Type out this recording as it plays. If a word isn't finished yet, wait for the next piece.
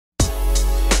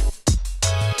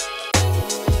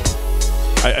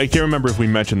I can't remember if we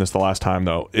mentioned this the last time,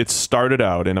 though. It started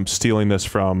out, and I'm stealing this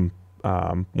from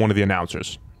one of the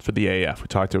announcers for the AAF. We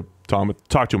talked to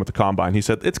him at the Combine. He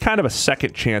said it's kind of a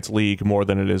second chance league more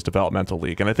than it is developmental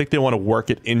league. And I think they want to work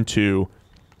it into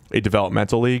a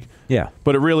developmental league. Yeah.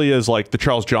 But it really is like the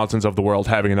Charles Johnsons of the world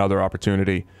having another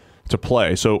opportunity to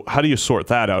play. So how do you sort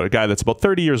that out? A guy that's about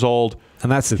 30 years old,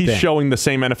 and that's the he's thing. showing the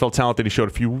same NFL talent that he showed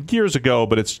a few years ago,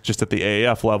 but it's just at the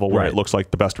AAF level where it looks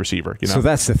like the best receiver. You know? So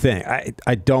that's the thing.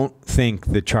 I don't think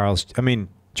that Charles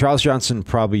Johnson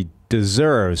probably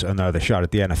deserves another shot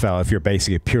at the NFL if you're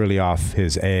basically purely off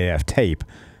his AAF tape,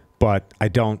 but I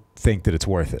don't think that it's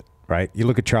worth it, right? You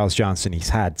look at Charles Johnson, he's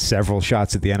had several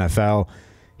shots at the NFL.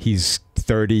 He's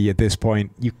 30 at this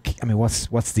point.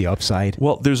 What's the upside?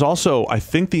 Well, there's also, I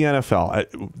think the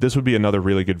NFL, this would be another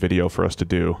really good video for us to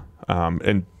do,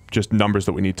 and just numbers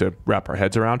that we need to wrap our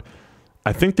heads around.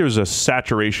 I think there's a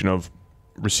saturation of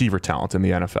receiver talent in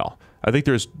the NFL. I think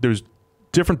there's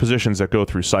different positions that go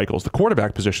through cycles. The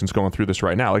quarterback position's going through this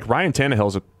right now. Like Ryan Tannehill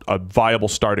is a viable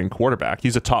starting quarterback.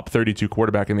 He's a top 32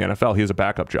 quarterback in the NFL. He has a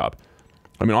backup job.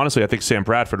 I mean, honestly, I think Sam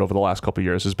Bradford over the last couple of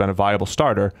years has been a viable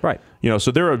starter. Right. You know,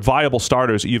 so there are viable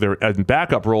starters either in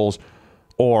backup roles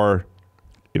or,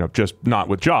 you know, just not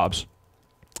with jobs.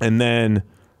 And then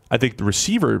I think the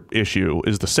receiver issue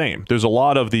is the same. There's a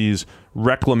lot of these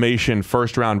reclamation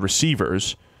first-round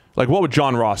receivers. Like, what would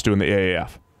John Ross do in the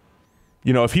AAF?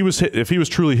 You know, if he was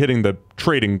truly hitting the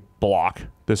trading block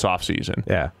this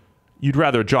offseason, you'd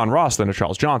rather John Ross than a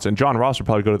Charles Johnson. John Ross would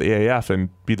probably go to the AAF and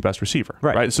be the best receiver.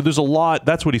 Right? So there's a lot.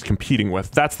 That's what he's competing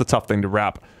with. That's the tough thing to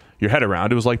wrap your head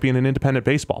around. It was like being an independent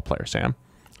baseball player, Sam.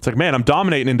 It's like, man, I'm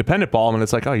dominating independent ball, and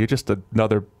it's like, oh, you're just a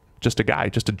guy,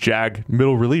 just a jag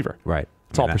middle reliever. Right.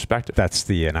 It's all perspective. That's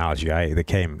the analogy that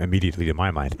came immediately to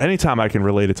my mind. Anytime I can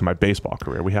relate it to my baseball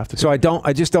career, we have to. So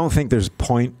I just don't think there's a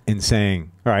point in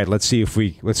saying, all right, let's see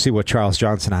what Charles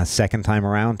Johnson has second time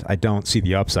around. I don't see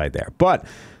the upside there. But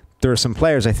there are some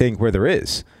players I think where there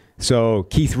is. So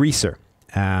Keith Reeser,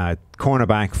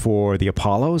 cornerback for the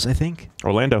Apollos, I think.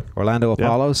 Orlando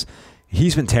Apollos. Yep.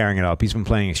 He's been tearing it up. He's been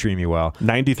playing extremely well.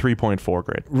 93.4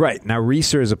 grade. Right. Now,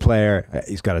 Reeser is a player.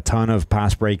 He's got a ton of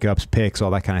pass breakups, picks,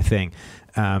 all that kind of thing.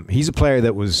 He's a player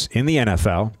that was in the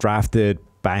NFL, drafted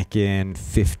back in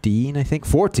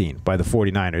 14 by the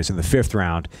 49ers in the 5th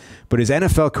round. But his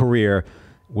NFL career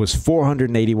was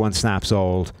 481 snaps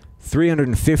old,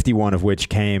 351 of which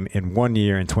came in 1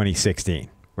 year in 2016,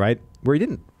 right? Where he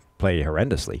didn't play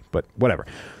horrendously, but whatever.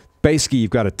 Basically,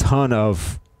 you've got a ton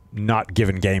of not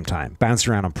given game time. Bounced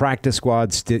around on practice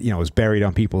squads, was buried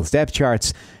on people's depth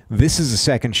charts. This is a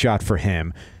second shot for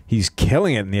him. He's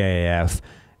killing it in the AAF.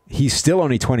 He's still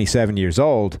only 27 years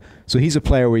old, so he's a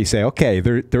player where you say, okay,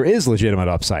 there is legitimate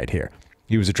upside here.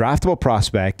 He was a draftable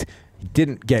prospect. He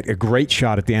didn't get a great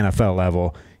shot at the NFL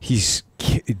level. He's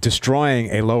destroying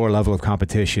a lower level of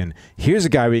competition. Here's a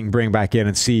guy we can bring back in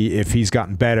and see if he's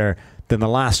gotten better than the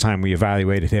last time we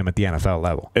evaluated him at the NFL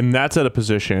level. And that's at a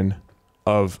position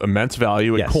of immense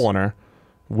value at corner,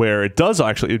 where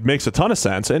it makes a ton of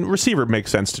sense. And receiver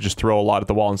makes sense to just throw a lot at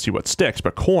the wall and see what sticks.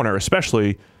 But corner,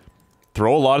 especially,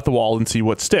 throw a lot at the wall and see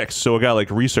what sticks. So a guy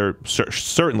like Reeser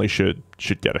certainly should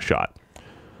get a shot.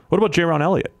 What about Jaron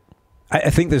Elliott? I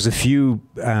think there's a few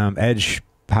edge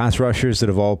pass rushers that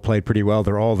have all played pretty well.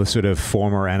 They're all the sort of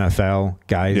former NFL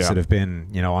guys that have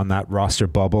been, on that roster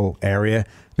bubble area.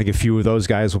 I think a few of those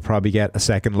guys will probably get a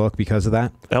second look because of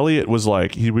that. Elliott was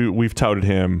like, we've touted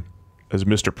him as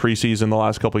Mr. Preseason the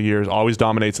last couple of years, always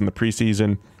dominates in the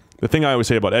preseason. The thing I always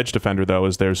say about edge defender, though,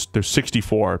 is there's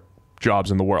 64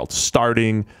 jobs in the world,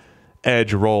 starting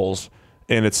edge roles,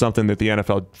 and it's something that the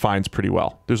NFL finds pretty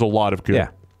well. There's a lot of good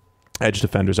edge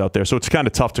defenders out there, so it's kind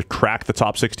of tough to crack the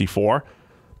top 64,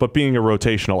 but being a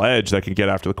rotational edge that can get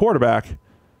after the quarterback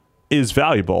is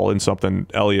valuable and something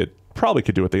Elliott probably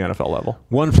could do at the NFL level.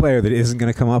 One player that isn't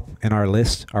going to come up in our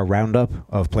list, our roundup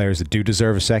of players that do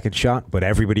deserve a second shot, but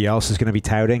everybody else is going to be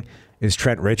touting, is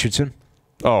Trent Richardson.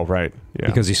 Oh, right. Yeah.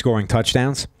 Because he's scoring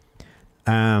touchdowns.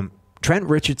 Trent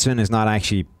Richardson is not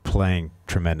actually playing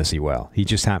tremendously well. He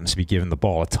just happens to be given the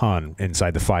ball a ton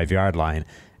inside the 5-yard line.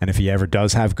 And if he ever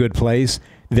does have good plays,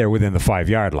 they're within the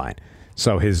 5-yard line.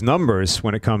 So his numbers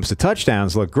when it comes to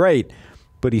touchdowns look great,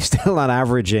 but he's still not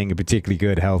averaging a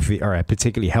particularly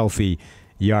healthy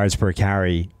yards per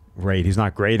carry rate. He's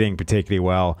not grading particularly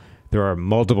well. There are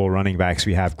multiple running backs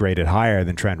we have graded higher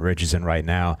than Trent Richardson right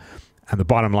now. And the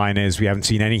bottom line is we haven't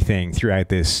seen anything throughout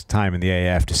this time in the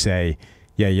AAF to say,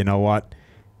 yeah, you know what?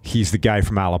 He's the guy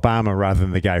from Alabama rather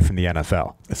than the guy from the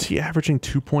NFL. Is he averaging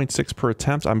 2.6 per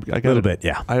attempt? A little bit,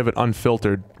 yeah. I have it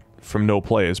unfiltered from no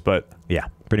plays, but... Yeah,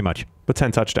 pretty much. But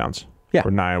 10 touchdowns. Yeah.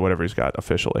 Or 9, whatever he's got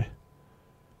officially.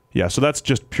 Yeah, so that's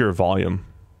just pure volume.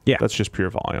 Yeah. That's just pure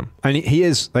volume. I mean, he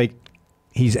is like,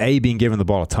 he's being given the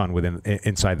ball a ton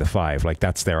inside the 5. Like,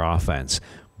 that's their offense.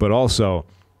 But also,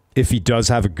 if he does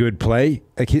have a good play,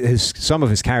 like some of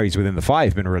his carries within the 5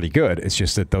 have been really good. It's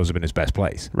just that those have been his best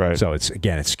plays. Right. So it's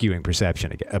skewing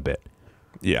perception a bit.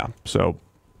 Yeah. So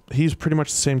he's pretty much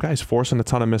the same guy. He's forcing a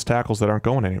ton of missed tackles that aren't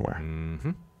going anywhere.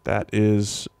 Mm-hmm. That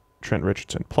is Trent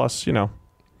Richardson. Plus,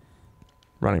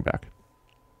 running back.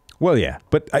 Well, yeah.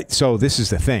 But so this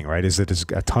is the thing, right? Is that there's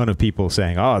a ton of people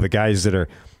saying, oh, the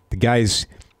guys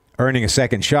earning a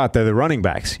second shot, they're the running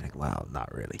backs. You're like, well,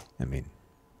 not really. I mean,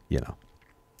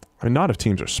 not if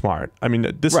teams are smart. I mean,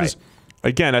 this Right. is,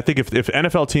 again, I think if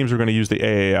NFL teams are going to use the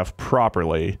AAF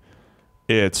properly,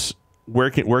 it's where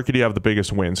could you have the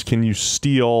biggest wins? Can you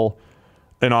steal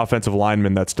an offensive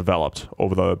lineman that's developed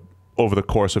over the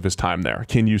course of his time there?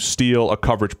 Can you steal a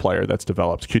coverage player that's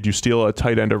developed? Could you steal a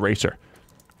tight end eraser,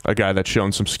 a guy that's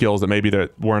shown some skills that maybe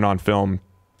that weren't on film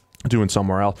doing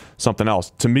something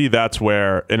else? To me, that's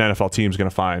where an NFL team is going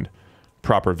to find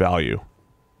proper value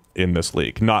in this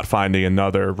league, not finding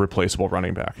another replaceable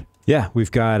running back. Yeah,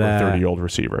 we've got a 30-year-old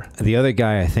receiver. The other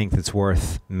guy I think that's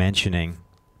worth mentioning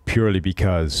purely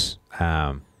because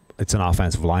it's an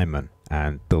offensive lineman,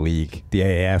 and the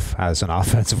AAF has an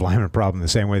offensive lineman problem the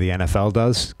same way the NFL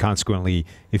does. Consequently,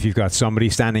 if you've got somebody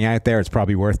standing out there, it's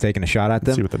probably worth taking a shot at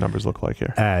them. Let's see what the numbers look like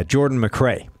here. Jordan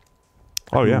McRae.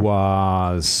 Oh, yeah. Who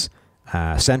was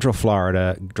Central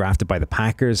Florida, drafted by the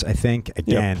Packers, I think.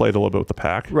 Again, played a little bit with the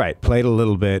Pack. Right, played a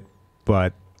little bit,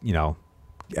 but,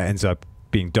 ends up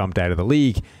being dumped out of the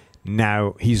league.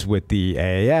 Now he's with the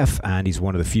AAF, and he's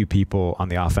one of the few people on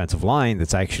the offensive line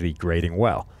that's actually grading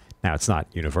well. Now, it's not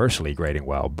universally grading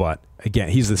well, but, again,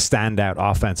 he's the standout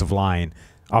offensive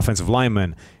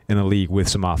lineman in a league with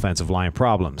some offensive line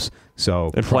problems.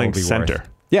 So and playing center.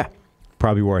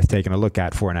 Probably worth taking a look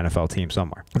at for an NFL team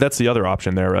somewhere. That's the other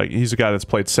option there. Right? He's a guy that's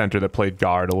played center, that played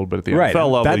guard a little bit at the NFL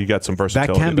level. You got some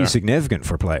versatility. That can be there. significant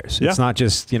for players. Yeah. It's not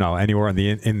just anywhere in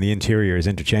the interior is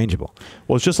interchangeable.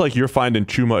 Well, it's just like you're finding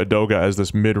Chuma Edoga as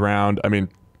this mid-round. I mean,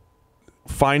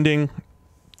 finding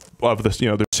of this,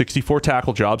 there's 64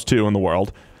 tackle jobs too in the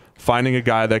world. Finding a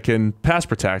guy that can pass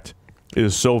protect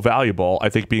is so valuable. I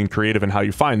think being creative in how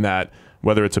you find that,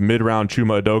 whether it's a mid-round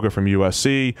Chuma Edoga from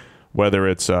USC, whether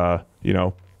it's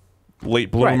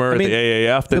late bloomer at the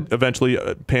AAF that eventually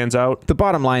pans out. The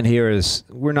bottom line here is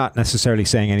we're not necessarily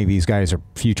saying any of these guys are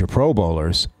future Pro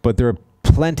Bowlers, but there are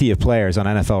plenty of players on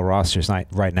NFL rosters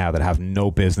right now that have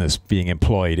no business being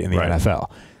employed in the NFL.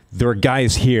 There are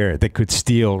guys here that could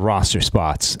steal roster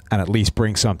spots and at least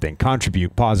bring something,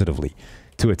 contribute positively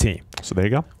to a team. So there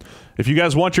you go. If you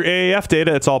guys want your AAF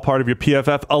data, it's all part of your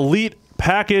PFF Elite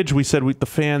package. We said the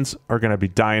fans are going to be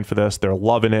dying for this. They're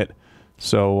loving it.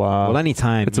 So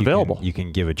anytime it's available. You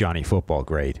can give a Johnny Football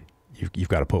grade. You've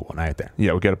got to put one out there.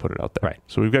 Yeah, we've got to put it out there. Right.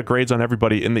 So we've got grades on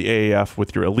everybody in the AAF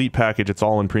with your Elite package. It's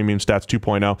all in Premium Stats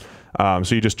 2.0.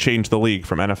 So you just change the league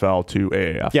from NFL to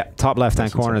AAF. Yeah, top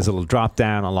left-hand corner is a little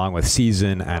drop-down along with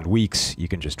season and weeks. You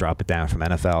can just drop it down from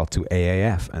NFL to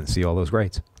AAF and see all those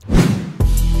grades.